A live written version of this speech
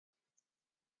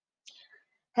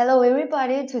Hello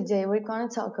everybody, today we're going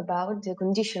to talk about the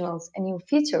conditionals, a new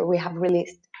feature we have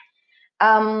released.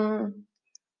 What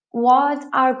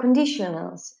are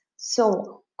conditionals?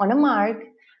 So on a mark,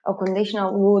 a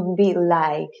conditional would be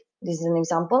like, this is an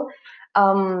example,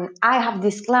 I have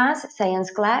this class,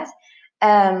 science class,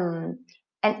 and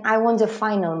I want the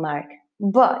final mark,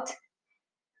 but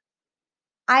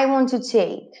I want to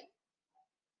take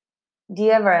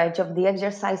the average of the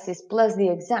exercises plus the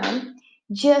exam,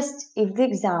 just if the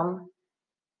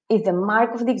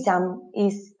mark of the exam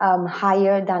is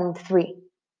higher than 3.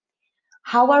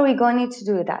 How are we going to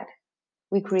do that?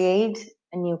 We create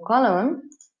a new column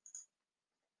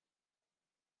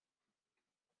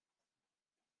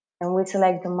and we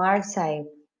select the mark type,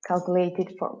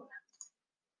 calculated formula.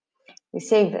 We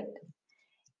save it.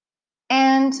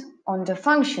 And on the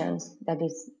functions, that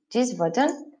is this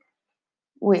button,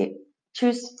 we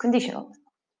choose conditional.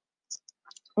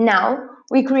 Now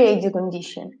we create the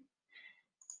condition.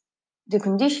 The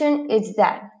condition is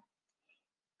that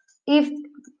if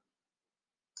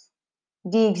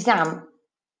the exam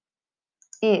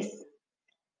is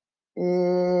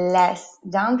less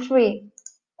than 3,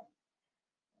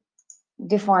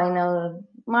 the final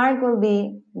mark will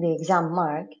be the exam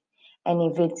mark, and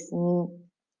if it's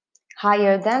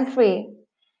higher than 3,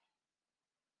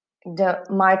 the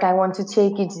mark I want to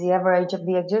take is the average of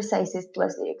the exercises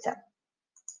plus the exam.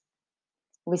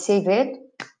 We save it,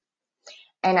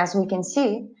 and as we can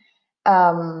see,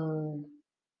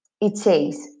 it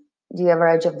says the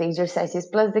average of the exercises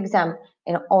plus the exam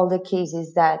in all the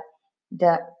cases that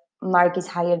the mark is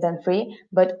higher than 3,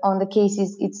 but on the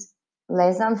cases it's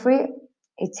less than 3,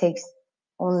 it takes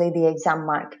only the exam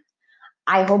mark.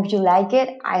 I hope you like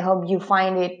it. I hope you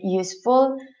find it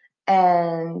useful,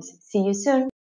 and see you soon.